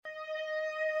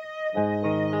Never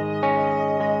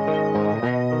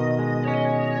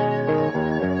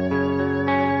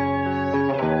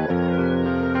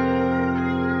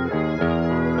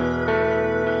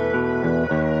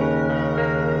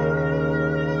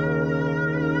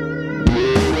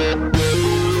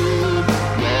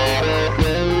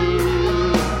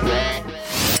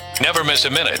miss a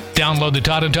minute. Download the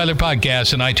Todd and Tyler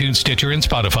podcast on iTunes, Stitcher, and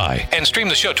Spotify. And stream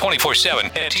the show 24/7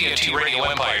 at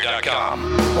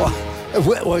TNTRadioEmpire.com.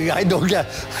 Well, I don't get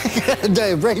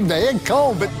the rain man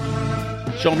cold, but.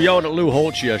 So I'm yelling at Lou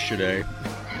Holtz yesterday.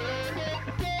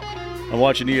 I'm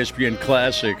watching ESPN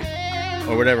Classic,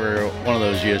 or whatever, one of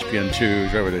those ESPN 2s,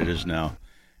 whatever it is now.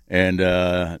 And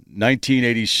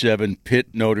 1987 Pitt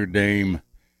Notre Dame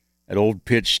at Old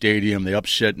Pitt Stadium. They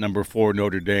upset number 4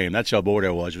 Notre Dame. That's how bored I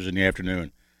was. It was in the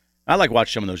afternoon. I like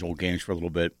watch some of those old games for a little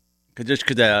bit. Because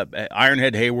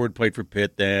Ironhead Hayward played for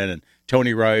Pitt then, and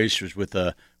Tony Rice was with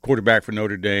a quarterback for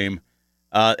Notre Dame.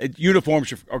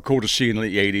 Uniforms are cool to see in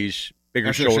the 80s.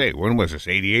 Bigger shoulder. When was this,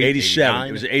 88? 87. 89?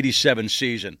 It was an 87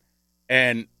 season.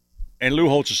 And Lou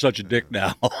Holtz is such a dick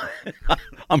now.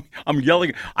 I'm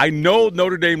yelling. I know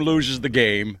Notre Dame loses the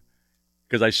game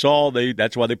because I saw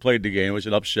that's why they played the game. It was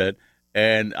an upset.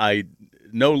 And I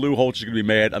know Lou Holtz is going to be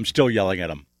mad. I'm still yelling at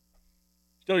him.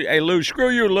 Hey, Lou, screw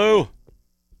you, Lou.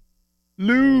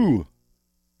 Lou.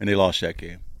 And they lost that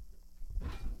game.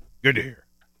 Good to hear.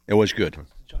 It was good.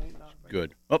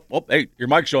 Good. Oh, hey, your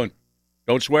mic's on.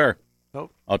 Don't swear.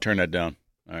 Nope. I'll turn that down.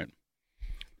 All right.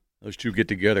 Those two get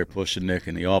together, Puss and Nick,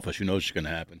 in the office. Who knows what's going to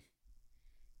happen?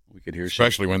 We could hear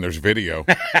Especially when there's video.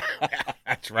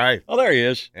 That's right. Oh, there he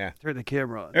is. Yeah. Turn the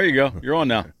camera on. There you go. You're on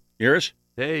now. You hear us?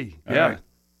 Hey, All yeah. right.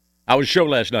 How was the show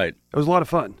last night? It was a lot of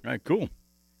fun. All right, cool.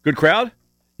 Good crowd?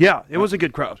 Yeah, it was a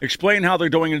good crowd. Explain how they're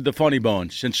doing into the Funny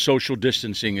Bone since social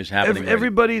distancing is happening.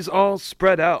 Everybody's all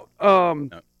spread out.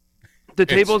 The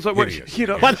tables that were,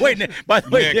 By the way, Nick,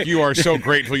 Nick, you are so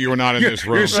grateful you were not in this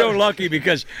room. You're so lucky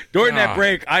because during that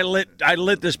break, I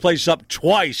lit this place up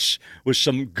twice with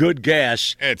some good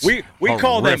gas. It's we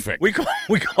call them horrific.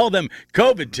 we call them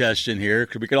COVID tests in here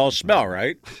because we can all smell,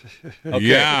 right? Okay.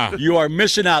 Yeah. You are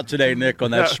missing out today, Nick, on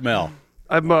that smell.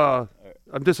 I'm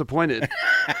disappointed.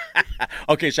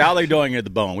 Okay, so how are they doing at the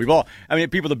Bone? People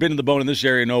that have been to the Bone in this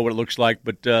area know what it looks like,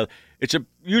 but it's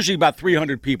usually about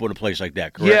 300 people in a place like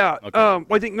that, correct? Yeah. Okay.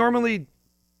 I think normally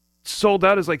sold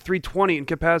out is like 320 in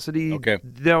capacity. Okay.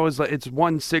 It's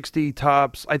 160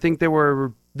 tops. I think they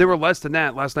were less than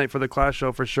that last night for the Clash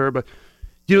show for sure. But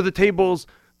the tables,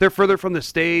 they're further from the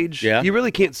stage. Yeah. You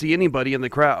really can't see anybody in the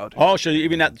crowd. Oh, so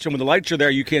even that, so when the lights are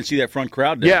there, you can't see that front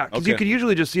crowd. Yeah, because you could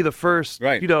usually just see the first,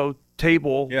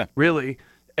 table. Yeah. Really,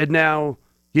 and now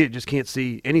you just can't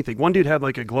see anything. One dude had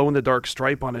like a glow in the dark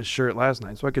stripe on his shirt last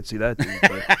night, so I could see that dude.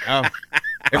 But,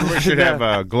 Everyone should have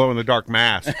a glow-in-the-dark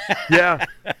mask. yeah.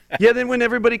 Then when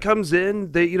everybody comes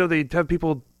in, they have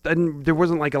people, and there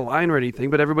wasn't like a line or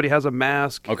anything, but everybody has a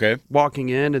mask. Okay. Walking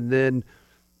in, and then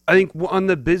I think on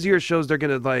the busier shows they're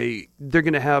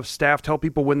gonna have staff tell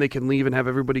people when they can leave and have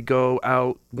everybody go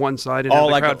out one side and have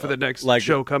the crowd for the next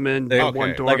show come in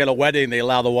one door. Like at a wedding, they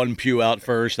allow the one pew out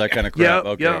first, that kind of crap.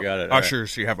 Yeah, okay, yeah. got it.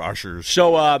 Ushers, you have ushers.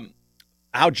 So,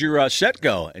 how'd your set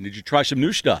go? And did you try some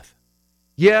new stuff?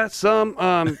 Yeah, some.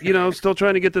 Still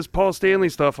trying to get this Paul Stanley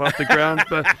stuff off the ground,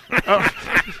 but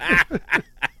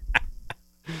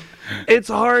it's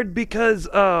hard because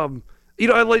I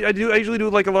usually do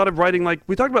like a lot of writing, like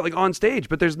we talked about, like on stage,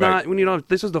 but there's not when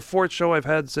this is the 4th show I've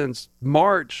had since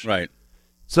March, right?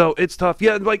 So it's tough.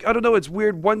 Yeah, like I don't know, it's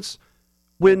weird.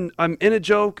 When I'm in a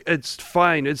joke, it's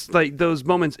fine. It's like those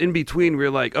moments in between where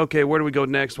you're like, okay, where do we go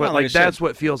next? That's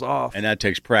what feels off, and that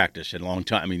takes practice in a long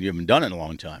time. I mean, you haven't done it in a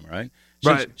long time, right?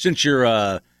 Right. Since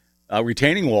your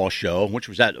retaining wall show, which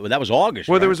was that was August.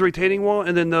 Well, right? there was a retaining wall,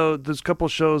 and then there's a couple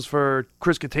shows for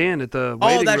Chris Kattan at the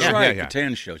waiting that's room. right. Yeah.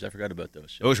 Kattan shows. I forgot about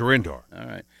those. Those were indoor. All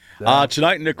right.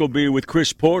 Tonight, Nick will be with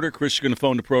Chris Porter. Chris is going to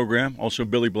phone the program. Also,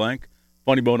 Billy Blank.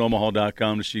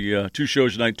 FunnyBoneOmaha.com to see 2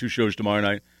 shows tonight, 2 shows tomorrow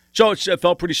night. So it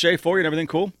felt pretty safe for you and everything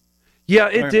cool? Yeah,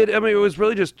 it did. I mean, it was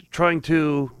really just trying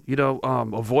to,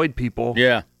 avoid people.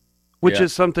 Yeah. Which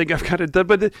is something I've kind of done.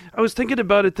 But I was thinking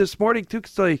about it this morning, too,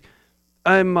 because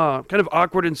I'm kind of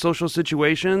awkward in social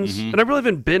situations. Mm-hmm. And I really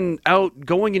haven't been out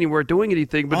going anywhere, doing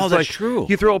anything. But that's true.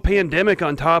 You throw a pandemic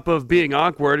on top of being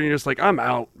awkward, and you're just like, I'm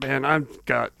out, man.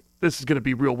 This is going to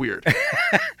be real weird.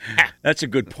 That's a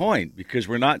good point, because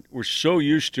we're so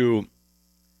used to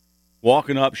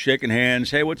walking up, shaking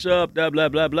hands, hey, what's up, blah, blah,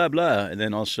 blah, blah, blah. And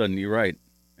then all of a sudden, you're right.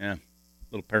 Yeah, a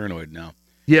little paranoid now.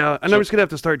 Yeah, and I'm just going to have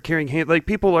to start carrying hand. Like,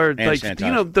 people are, hand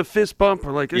sanitizer. the fist bump,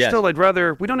 or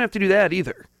we don't have to do that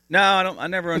either. No, I don't. I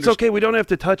never understood. It's okay. We don't have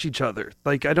to touch each other.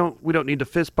 Like we don't need to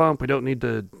fist bump. We don't need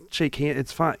to shake hands.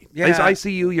 It's fine. Yeah. I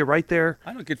see you. You're right there.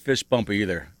 I don't get fist bump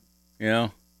either. You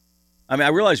know, I mean, I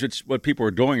realize it's what people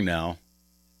are doing now,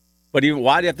 but even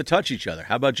why do you have to touch each other?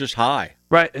 How about just hi?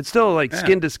 Right. It's still like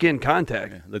skin to skin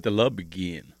contact. Yeah, let the love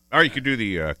begin. Or you could do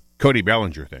the Cody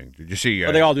Bellinger thing. Did you see?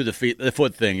 They all do the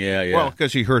foot thing. Yeah. Well,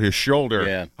 because he hurt his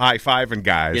shoulder high-fiving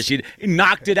guys. Yes, he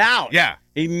knocked it out. Yeah.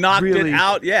 He knocked it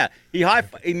out. Yeah.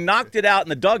 He knocked it out in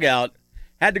the dugout,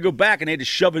 had to go back, and they had to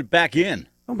shove it back in.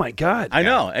 Oh, my God. I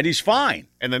know, and he's fine.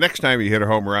 And the next time he hit a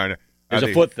home run, there's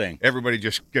a foot thing. Everybody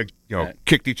just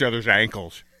kicked each other's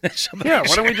ankles. Yeah,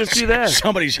 why don't we just do that?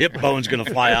 Somebody's hip bone's going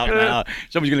to fly out now.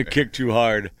 Somebody's going to kick too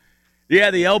hard.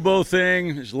 Yeah, the elbow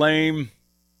thing is lame.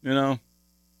 You know,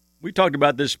 we talked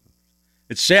about this.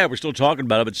 It's sad we're still talking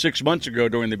about it, but 6 months ago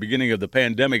during the beginning of the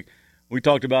pandemic, we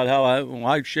talked about how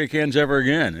why shake hands ever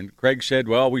again. And Craig said,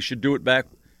 well, we should do it back.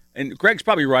 And Craig's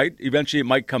probably right. Eventually it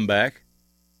might come back.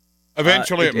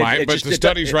 Eventually it might, but the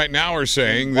studies right now are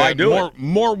saying that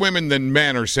more women than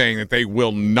men are saying that they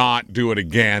will not do it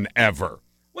again ever.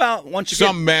 Well,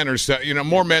 men are saying,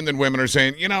 more men than women are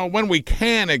saying, when we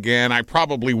can again, I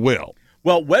probably will.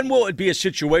 Well, when will it be a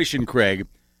situation, Craig,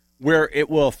 where it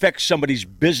will affect somebody's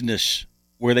business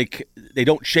where they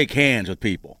don't shake hands with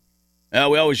people? We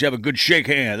always have a good shake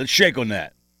hand. Let's shake on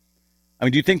that. I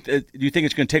mean, do you think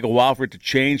it's going to take a while for it to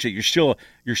change? That you're still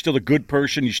a good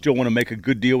person, you still want to make a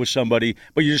good deal with somebody,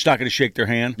 but you're just not going to shake their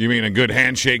hand? You mean a good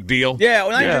handshake deal?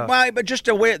 Yeah, but just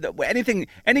the way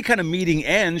any kind of meeting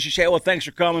ends, you say, "Oh, well, thanks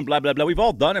for coming," blah blah blah. We've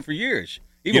all done it for years.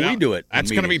 Even we do it. That's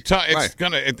going to be tough. It's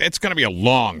going to be a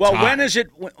long time. Well, when is it?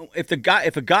 If a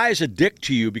guy is a dick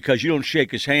to you because you don't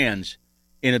shake his hands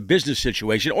in a business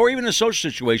situation or even a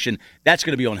social situation, that's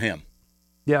going to be on him.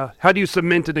 Yeah. How do you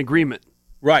cement an agreement?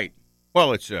 Right.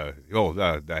 Well, it's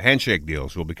the handshake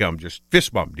deals will become just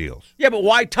fist bump deals. Yeah, but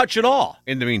why touch it all?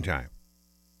 In the meantime.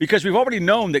 Because we've already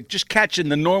known that just catching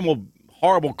the normal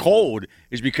horrible cold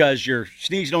is because you're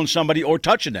sneezing on somebody or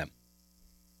touching them.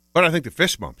 But I think the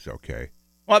fist bump's okay.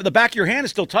 Well, the back of your hand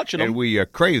is still touching them. And we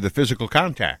crave the physical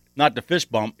contact. Not the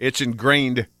fist bump. It's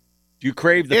ingrained Do you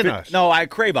crave the in us. No, I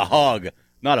crave a hug,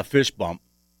 not a fist bump.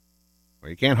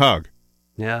 Well, you can't hug.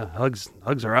 Yeah, hugs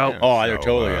are out. Oh, they're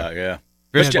totally out, yeah.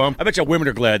 Fist bump. I bet you women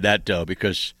are glad that, though,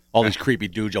 because all these creepy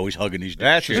dudes always hugging these dudes.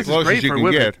 That's as close as you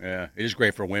can get. Yeah, it is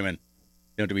great for women.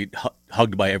 You know, to be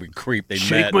hugged by every creep they met.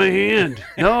 Shake my hand.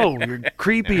 No, you're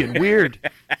creepy and weird.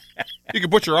 You can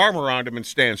put your arm around them and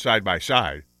stand side by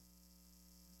side.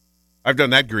 I've done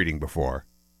that greeting before.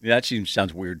 Yeah, that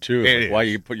sounds weird, too. Like, why are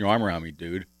you putting your arm around me,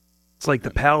 dude? It's like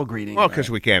the pal greeting. Well, because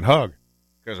we can't hug.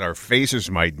 Because our faces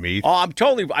might meet. Oh,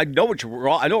 I know what we're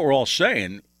all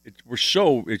saying.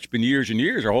 It's been years and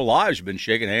years. Our whole lives have been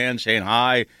shaking hands, saying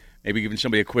hi, maybe giving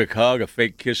somebody a quick hug, a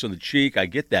fake kiss on the cheek. I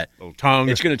get that. Little tongue.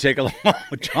 It's going to take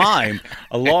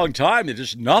a long time. It's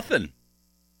just nothing.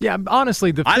 Yeah,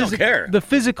 honestly, I don't care. The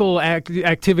physical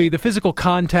activity, the physical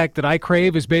contact that I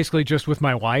crave is basically just with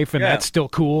my wife, and that's still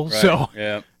cool. Right. So,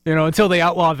 until they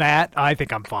outlaw that, I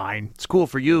think I'm fine. It's cool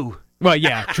for you. Well,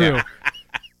 yeah, true.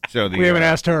 So we haven't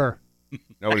asked her.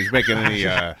 Nobody's making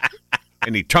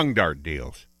any tongue dart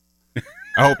deals.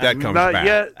 I hope that comes back. Not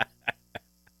yet.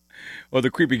 Or the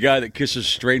creepy guy that kisses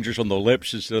strangers on the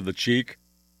lips instead of the cheek.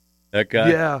 That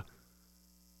guy. Yeah.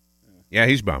 Yeah,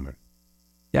 he's bumming.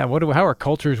 Yeah, how are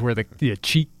cultures where the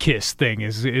cheek kiss thing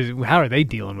is? How are they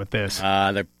dealing with this?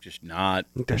 They're just not.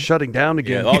 They're shutting down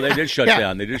again. Yeah. Oh, they did shut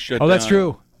down. They did shut down. Oh, that's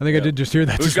true. I think I did just hear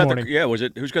that this morning.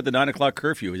 Who's got the 9 o'clock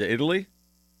curfew? Is it Italy?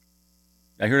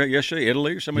 I heard that yesterday.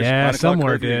 Italy or somebody? Yeah,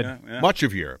 somewhere did. Yeah. Much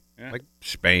of Europe, like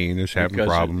Spain, is having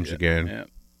problems again. Yeah.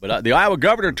 But the Iowa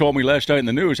governor told me last night in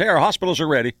the news, "Hey, our hospitals are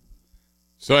ready."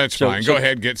 So that's fine. Go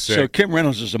ahead, get sick. So Kim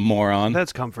Reynolds is a moron.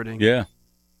 That's comforting. Yeah.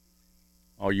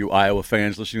 All you Iowa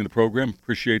fans listening to the program,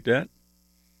 appreciate that.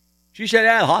 She said,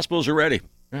 the hospitals are ready.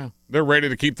 Yeah, they're ready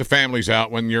to keep the families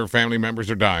out when your family members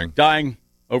are dying. Dying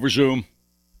over Zoom.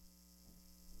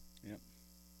 Yeah.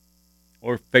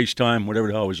 Or FaceTime, whatever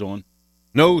the hell was on.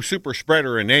 No super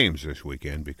spreader in Ames this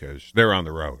weekend because they're on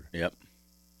the road. Yep.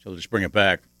 So they'll just bring it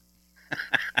back.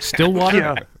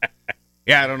 Stillwater?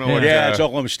 Yeah, I don't know what it's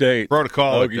Oklahoma State.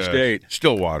 Protocol Okie State.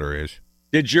 Stillwater is.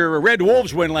 Did your Red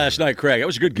Wolves win last night, Craig? That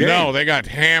was a good game. No, they got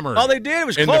hammered. Oh, they did? It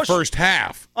was in close. In the first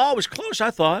half. Oh, it was close,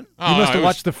 I thought. You must have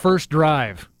watched the first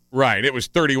drive. Right. It was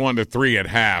 31-3 at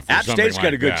half. App State's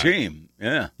got a good team.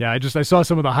 Yeah. Yeah, I saw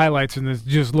some of the highlights, and it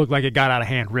just looked like it got out of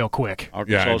hand real quick.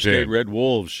 Arkansas State Red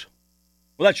Wolves.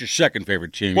 Well, that's your second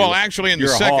favorite team. Well, actually,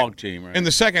 you're a hog team, right? In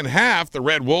the second half, the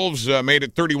Red Wolves made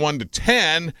it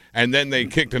 31-10, and then they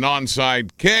kicked an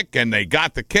onside kick, and they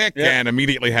got the kick and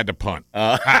immediately had to punt.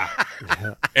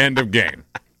 End of game.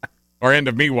 Or end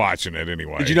of me watching it,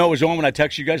 anyway. Did you know it was on when I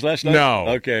texted you guys last night? No.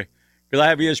 Okay. Because I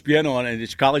have ESPN on, and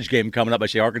it's a college game coming up. I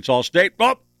say Arkansas State.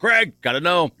 Oh, Craig, got to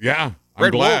know. Yeah, I'm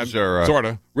Red glad. Wolves are sort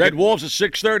of. Red Wolves at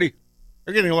 6:30.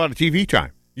 They're getting a lot of TV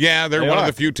time. Yeah, they're one of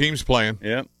the few teams playing.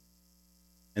 Yeah.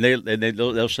 And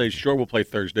they'll say, sure, we'll play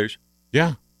Thursdays.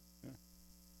 Yeah.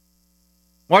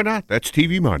 Why not? That's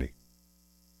TV money.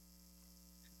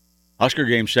 Husker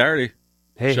game Saturday.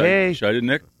 Hey. Excited,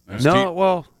 Nick? No,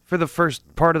 well, for the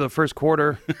first part of the first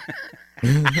quarter.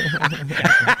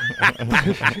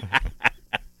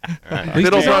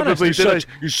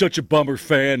 You're such a bummer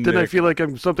fan, Then Nick. I feel like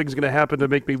something's going to happen to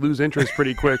make me lose interest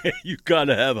pretty quick. You got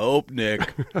to have hope,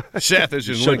 Nick. Seth is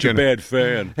in Such Lincoln. a bad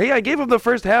fan. Hey, I gave him the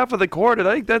first half of the quarter.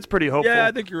 I think that's pretty hopeful. Yeah,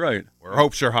 I think you're right. Where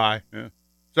hopes are high. Yeah.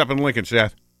 What's up in Lincoln,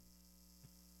 Seth?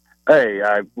 Hey,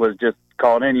 I was just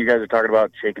calling in. You guys are talking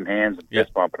about shaking hands and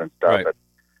fist bumping and stuff. Right. But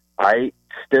I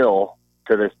still,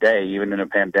 to this day, even in a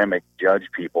pandemic, judge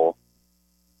people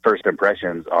first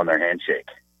impressions on their handshake.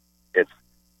 It's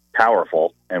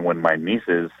powerful. And when my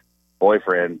niece's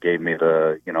boyfriend gave me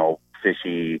the,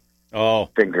 fishy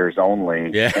fingers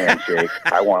only handshake,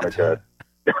 I wanted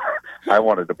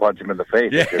to punch him in the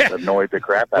face. Yeah. It just annoyed the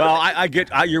crap out of me.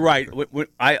 Well, you're right.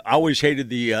 I always hated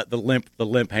the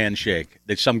limp handshake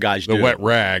that some guys do. The wet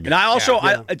rag. And I also,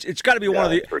 it's got to be one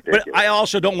of the. it's ridiculous. But I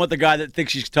also don't want the guy that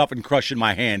thinks he's tough and crushing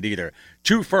my hand either.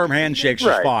 Two firm handshakes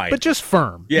is fine. But just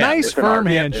firm. Yeah. Nice It's an firm art.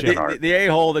 handshake. It's an art. The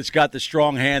a-hole that's got the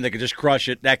strong hand that can just crush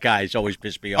it, that guy's always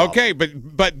pissed me off. Okay, but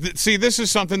see, this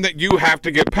is something that you have to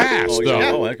get past,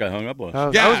 though. Oh, that guy hung up on us.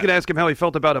 I was going to ask him how he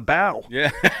felt about a bow. Yeah.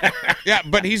 Yeah,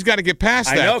 but he's got to get past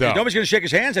I that, know, 'cause though. nobody's going to shake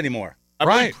his hands anymore.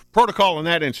 Right. Protocol in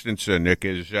that instance, Nick,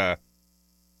 is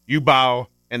you bow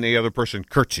and the other person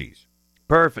curtsies.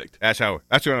 Perfect. That's what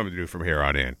I'm going to do from here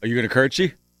on in. Are you going to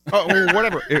curtsy? Oh, well,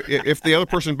 whatever. If the other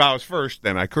person bows first,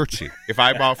 then I curtsy. If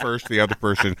I bow first, the other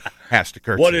person has to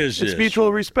curtsy. What is It's this?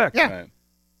 mutual respect. Yeah. Right.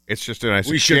 It's just a nice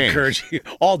We exchange. should curtsy.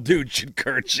 All dudes should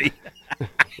curtsy.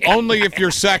 Only if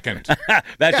you're second.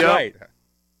 That's right.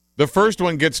 The first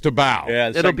one gets to bow.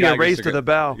 Yeah, the It'll second be a guy race gets to the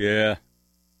bow. Yeah.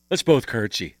 Let's both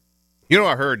curtsy. You know,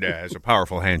 I heard as a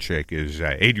powerful handshake is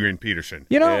Adrian Peterson.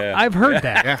 Yeah. I've heard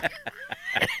that. Yeah.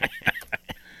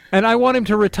 And I want him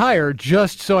to retire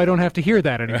just so I don't have to hear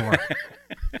that anymore.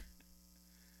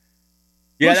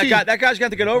 Yeah, Well, that guy's got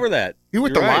to get over that. You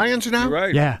with You're the right. Lions now? You're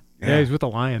right. Yeah, he's with the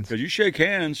Lions. Because you shake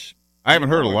hands. I haven't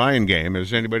heard a Lion game.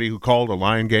 Has anybody who called a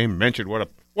Lion game mentioned what a...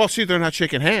 Well, see, they're not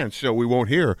shaking hands, so we won't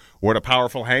hear what a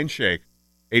powerful handshake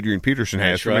Adrian Peterson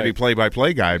has That's from right. any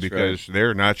play-by-play guy That's because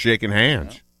they're not shaking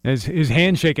hands. His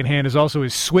handshaking hand is also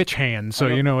his switch hand, so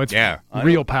it's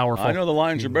real powerful. I know the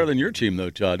Lions are better than your team, though,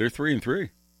 Todd. They're 3-3.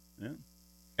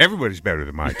 Everybody's better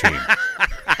than my team.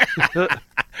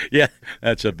 Yeah,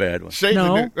 that's a bad one. Say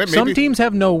No, maybe, some teams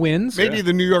have no wins. Maybe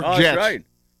the New York Oh, Jets. that's right.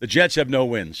 The Jets have no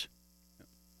wins.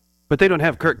 But they don't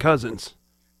have Kirk Cousins.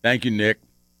 Thank you, Nick.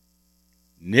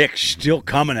 Nick's still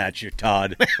coming at you,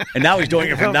 Todd. And now he's doing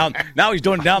it from down. Now he's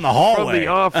doing it down the hallway. From the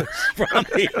office. From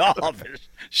the office.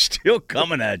 Still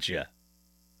coming at you.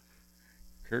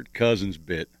 Kurt Cousins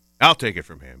bit. I'll take it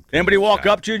from him. Anybody walk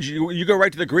up to you? You go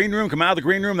right to the green room, come out of the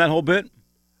green room, that whole bit?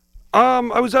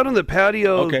 I was out on the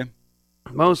patio Okay.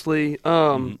 mostly.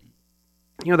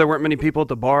 There weren't many people at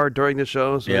the bar during the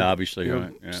show. So Yeah, obviously. you know,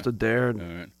 Right. Yeah. stood there and All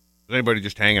right. Was anybody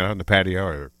just hanging out on the patio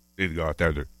or did you go out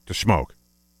there to smoke?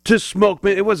 to smoke.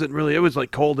 It wasn't really. It was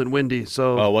like cold and windy,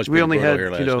 so Oh, it was we pretty only brutal had here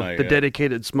last night, the yeah.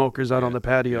 dedicated smokers out on the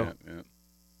patio. Yeah.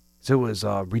 So it was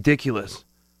ridiculous.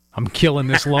 I'm killing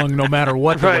this lung no matter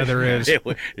what the Right. weather is.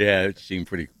 It seemed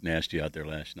pretty nasty out there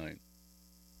last night.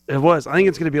 It was. I think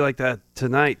it's going to be like that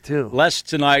tonight too. Less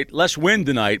tonight, less wind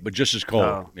tonight, but just as cold.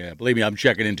 Oh. Yeah, believe me, I'm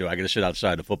checking into it. I got to sit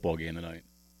outside the football game tonight.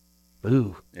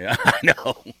 Ooh, Yeah, I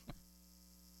know.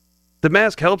 the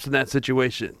mask helps in that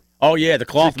situation. Oh yeah, the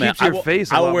cloth It mask. keeps your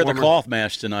face a I will lot wear the warmer. cloth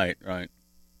mask tonight. Right.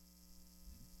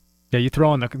 Yeah, you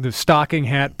throw on the stocking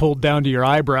hat pulled down to your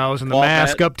eyebrows and the Cloth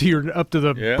mask hat. up to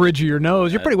the Yeah. bridge of your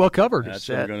nose. You're pretty well covered. That's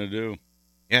what I'm gonna do.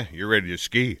 Yeah, you're ready to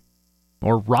ski.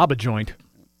 Or rob a joint.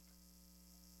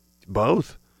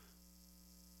 Both.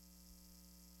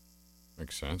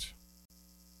 Makes sense.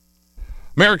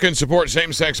 Americans support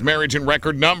same-sex marriage in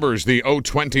record numbers. The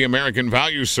O20 American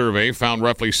Values Survey found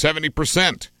roughly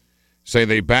 70% say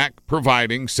they back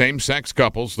providing same-sex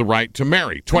couples the right to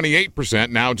marry.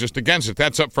 28% now just against it.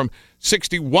 That's up from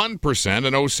 61%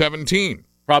 in 2017.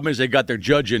 Problem is they got their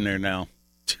judge in there now.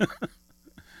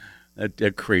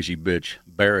 That crazy bitch,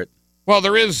 Barrett. Well,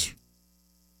 there is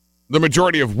the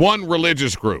majority of one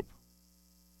religious group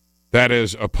that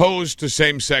is opposed to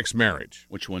same-sex marriage.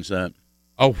 Which one's that?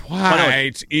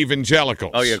 White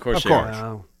evangelicals. Oh, yeah, of course.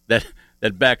 Wow.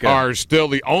 That back are still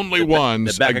the only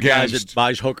ones the against guys that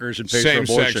buys hookers and pays same-sex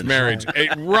for abortion. marriage.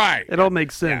 Right. It all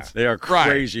makes sense. Yeah. They are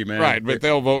crazy, man. Right, but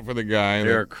they'll vote for the guy.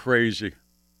 They're crazy.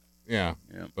 Yeah,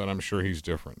 but I'm sure he's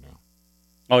different now.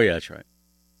 Oh, yeah, that's right.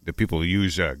 The people who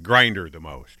use Grindr the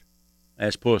most.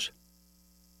 Ask Puss.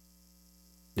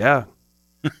 Yeah.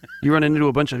 You running into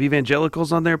a bunch of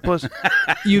evangelicals on there, Puss?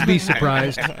 You'd be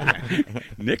surprised.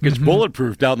 Nick is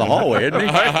bulletproof down the hallway, isn't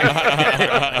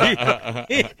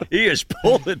he? He is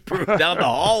bulletproof down the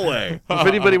hallway. If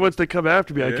anybody wants to come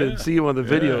after me, I can see you on the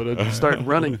video to start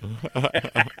running.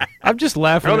 I'm just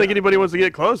laughing. I don't think anybody wants to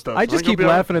get close to us. I just keep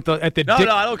laughing at the. No,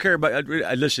 I don't care about.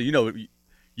 Listen,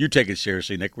 you take it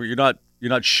seriously, Nick. You're not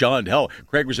shunned. Hell,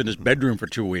 Craig was in his bedroom for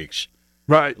 2 weeks.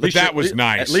 Right. But that was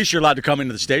nice. At least you're allowed to come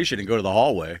into the station and go to the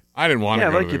hallway. I didn't want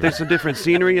to go there. There's some different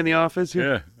scenery in the office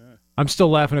here. Yeah. I'm still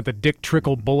laughing at the Dick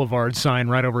Trickle Boulevard sign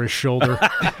right over his shoulder.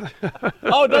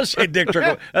 Oh, it does say Dick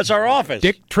Trickle. That's our office.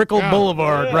 Dick Trickle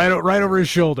Boulevard, right over his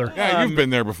shoulder. Yeah, you've been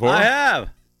there before. I have.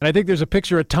 And I think there's a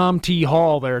picture of Tom T.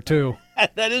 Hall there, too.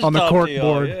 That is on the Tom cork T.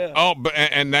 board. Yeah. Oh,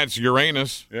 and that's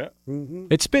Uranus. Yeah. Mm-hmm.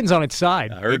 It spins on its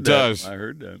side. It does. I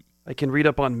heard that. I can read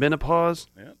up on menopause.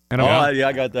 Yeah. And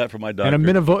I got that from my doctor. And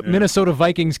a Minnesota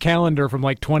Vikings calendar from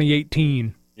like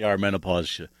 2018. Yeah, our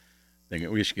menopause thing.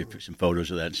 We should get some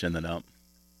photos of that and send that out.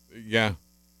 Yeah.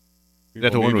 Is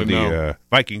that the one with the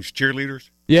Vikings cheerleaders?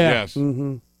 Yeah. Yes.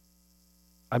 Mm-hmm.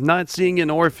 I'm not seeing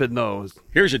an orphan, though.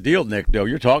 Here's the deal, Nick, though.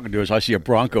 You're talking to us. I see a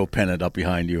Bronco pennant up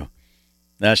behind you.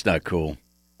 That's not cool.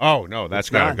 Oh, no, that's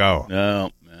got to go.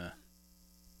 No.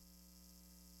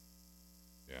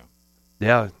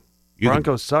 Yeah.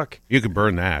 Broncos suck. You can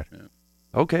burn that. Yeah.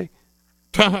 Okay.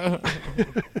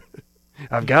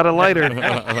 I've got a lighter.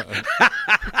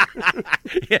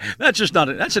 Yeah, that's just not.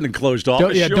 That's an enclosed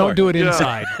office. Don't do it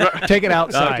inside. Take it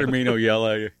outside. Dr. Mino yell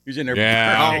at you. He's in there.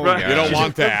 Yeah, you don't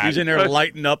want that. He's in there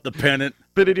lighting up the pennant.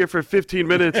 Been in here for 15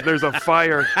 minutes and there's a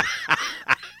fire.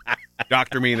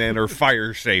 Dr. Mino and her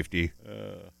fire safety.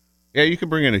 Yeah, you can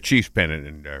bring in a Chiefs pennant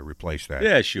and replace that.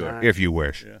 Yeah, sure. If you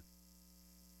wish. Yeah.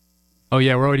 Oh,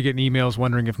 yeah, we're already getting emails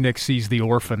wondering if Nick sees the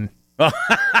orphan.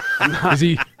 Is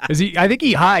he? I think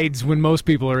he hides when most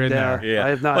people are in there. Yeah, I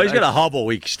have not. Well, he's got a hubble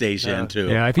he stays in too.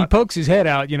 Yeah, if he pokes his head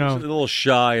out, he's a little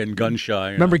shy and gun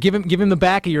shy. Remember, give him the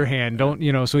back of your hand. Don't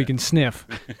so he can sniff.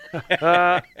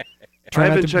 I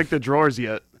haven't checked the drawers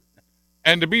yet.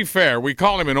 And to be fair, we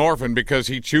call him an orphan because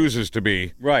he chooses to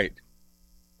be. Right.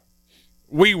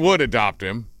 We would adopt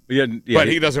him. But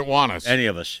he doesn't want us. Any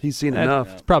of us. He's seen enough.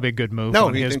 It's probably a good move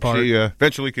on his part. He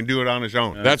eventually can do it on his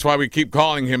own. That's why we keep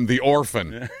calling him the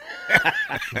orphan.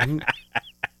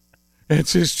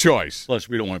 It's his choice. Plus,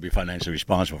 we don't want to be financially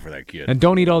responsible for that kid. And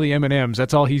don't eat all the M&Ms.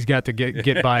 That's all he's got to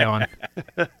get by on.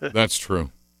 That's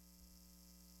true.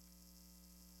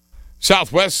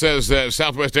 Southwest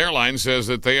Airlines says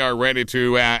that they are ready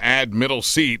to add middle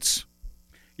seats.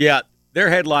 Yeah, their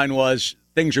headline was,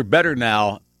 things are better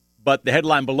now. But the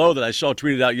headline below that I saw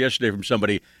tweeted out yesterday from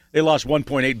somebody, they lost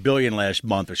 $1.8 billion last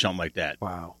month or something like that.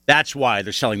 Wow. That's why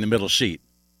they're selling the middle seat.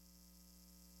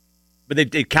 But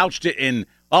they couched it in,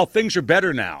 things are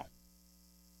better now.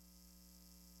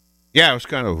 Yeah, I was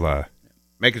kind of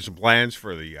making some plans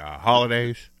for the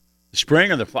holidays. The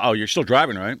spring or you're still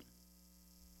driving, right?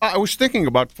 I was thinking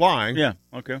about flying. Yeah,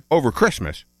 okay. Over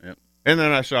Christmas. Yep. And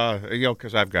then I saw,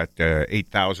 because I've got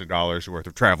 $8,000 worth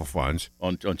of travel funds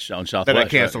on Southwest that I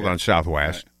canceled on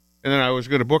Southwest. Right. And then I was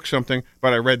going to book something,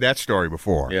 but I read that story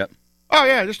before. Yep. Oh,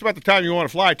 yeah, just about the time you want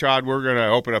to fly, Todd, we're going to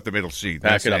open up the middle seat.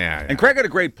 Back it up. Yeah. And Craig had a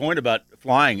great point about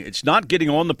flying. It's not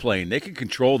getting on the plane. They can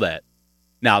control that.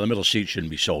 Now, the middle seat shouldn't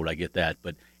be sold. I get that.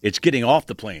 But it's getting off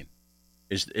the plane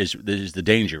is the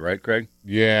danger, right, Craig?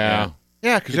 Yeah.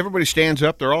 Yeah, because everybody stands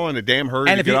up. They're all in a damn hurry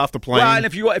to get off the plane. Well, and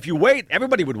if you wait,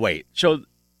 everybody would wait. So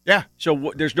yeah.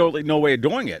 So there's no way of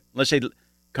doing it unless they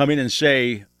come in and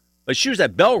say, as soon as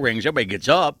that bell rings, everybody gets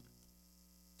up.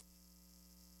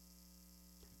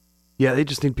 Yeah, they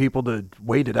just need people to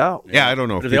wait it out. Yeah, I don't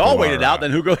know. If they all wait it out, then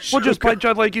who goes? Well, just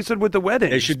like you said with the wedding.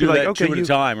 They should do like, that okay, two at a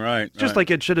time, right? Just like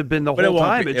it should have been the whole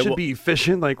time. It should be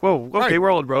efficient. Like, whoa, okay,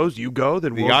 we're all in rows. You go,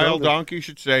 then we'll go. The aisle donkey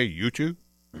should say, you two,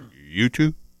 you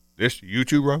two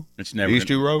row. It's never these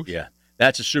two rows. Yeah,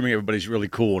 that's assuming everybody's really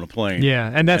cool on a plane. Yeah,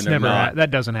 and that's never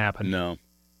that doesn't happen. No.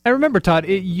 And remember, Todd,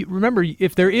 remember,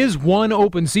 if there is one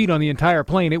open seat on the entire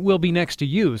plane, it will be next to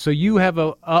you. So you have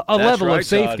a level of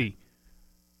safety. Todd.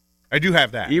 I do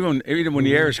have that. Even when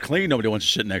the air is clean, nobody wants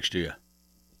to sit next to you.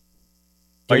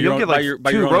 You'll get like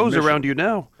 2 rows around you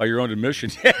now. By your own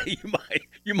admission, yeah,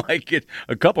 you might get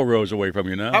a couple rows away from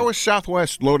you now. How was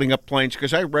Southwest loading up planes?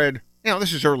 Because I read,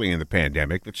 this is early in the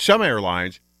pandemic, that some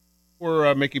airlines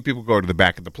were making people go to the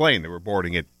back of the plane. They were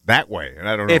boarding it that way, and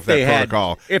I don't know if that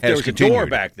protocol if there was continued. a door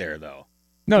back there, though.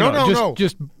 No.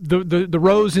 Just the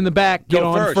rows in the back get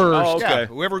on first. Oh, okay. Yeah,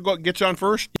 whoever gets on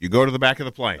first, you go to the back of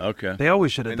the plane. Okay. They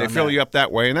always should have done that. And they fill you up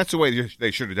that way, and that's the way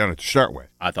they should have done it to start with.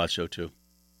 I thought so, too.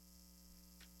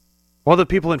 Well, the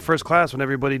people in first class want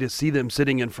everybody to see them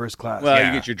sitting in first class. Well,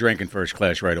 you get your drink in first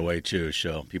class right away, too,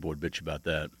 so people would bitch about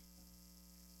that.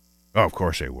 Oh, of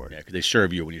course they would. Yeah, because they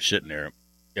serve you when you're sitting there.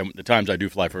 And the times I do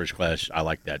fly first class, I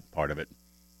like that part of it.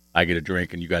 I get a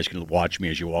drink, and you guys can watch me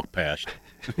as you walk past.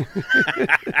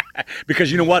 Because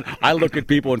you know what? I look at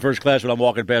people in first class when I'm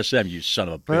walking past them. You son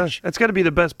of a bitch. That's got to be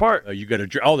the best part. You got to.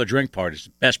 The drink part is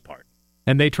the best part.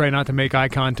 And they try not to make eye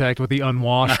contact with the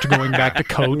unwashed going back to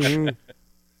coach.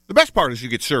 The best part is you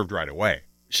get served right away.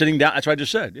 Sitting down. That's what I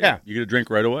just said. Yeah. You get a drink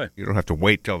right away. You don't have to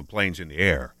wait till the plane's in the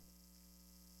air.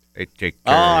 They take.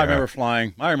 I remember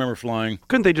flying.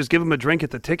 Couldn't they just give them a drink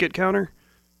at the ticket counter?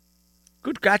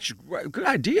 Good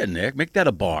idea, Nick. Make that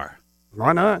a bar.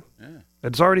 Why not? Yeah.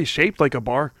 It's already shaped like a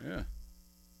bar. Yeah.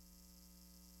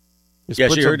 So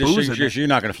you're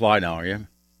not going to fly now, are you?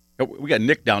 We got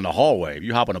Nick down the hallway. If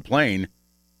you hop on a plane,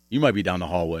 you might be down the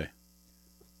hallway.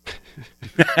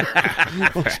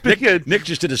 Nick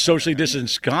just did a socially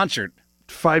distanced concert.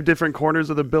 5 different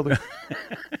corners of the building.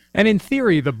 And in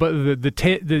theory,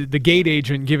 the gate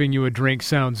agent giving you a drink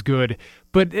sounds good,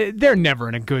 but they're never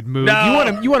in a good mood.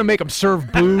 No. You want to make them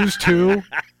serve booze too?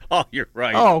 Oh, you're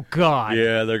right. Oh God.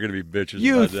 Yeah, they're going to be bitches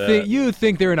about that. You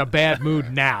think they're in a bad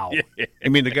mood now? Yeah.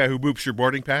 You mean the guy who boops your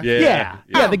boarding pass? Yeah.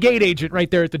 The gate agent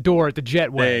right there at the door at the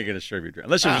jetway. They ain't going to serve you a drink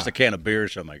unless it was just a can of beer or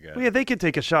something like that. Well, yeah, they can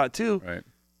take a shot too. Right.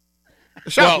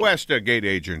 The Southwest gate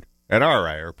agent at our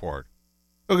airport,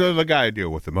 the guy I deal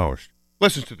with the most,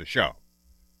 listens to the show.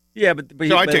 Yeah, but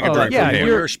so I take a drink from him.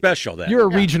 You're special then. You're a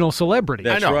regional celebrity.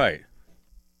 That's right.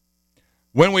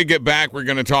 When we get back, we're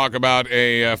going to talk about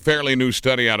a fairly new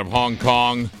study out of Hong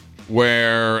Kong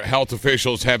where health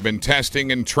officials have been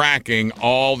testing and tracking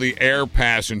all the air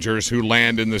passengers who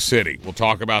land in the city. We'll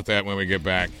talk about that when we get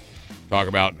back. Talk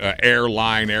about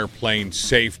airplane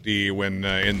safety when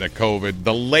in the COVID.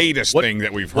 The latest thing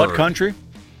that we've heard. What country?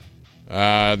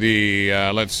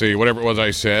 Let's see, whatever it was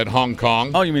I said, Hong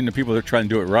Kong. Oh, you mean the people that are trying to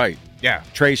do it right? Yeah.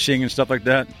 Tracing and stuff like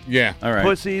that? Yeah. All right.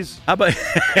 Pussies. How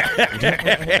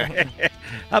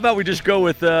about we just go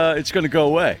with it's going to go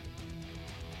away?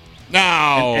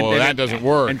 No, that doesn't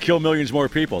work. And kill millions more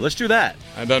people. Let's do that.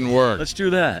 That doesn't work. Let's do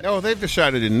that. No, they've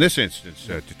decided in this instance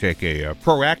to take a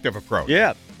proactive approach.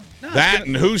 Yeah.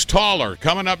 And who's taller?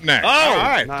 Coming up next. Oh, all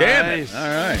right. Nice. Damn it. All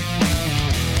right.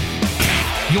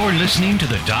 You're listening to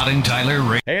the Todd and Tyler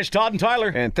Radio. Hey, it's Todd and Tyler.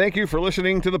 And thank you for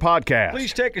listening to the podcast.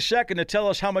 Please take a second to tell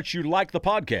us how much you like the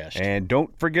podcast. And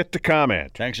don't forget to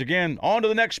comment. Thanks again. On to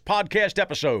the next podcast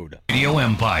episode. Radio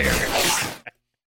Empire.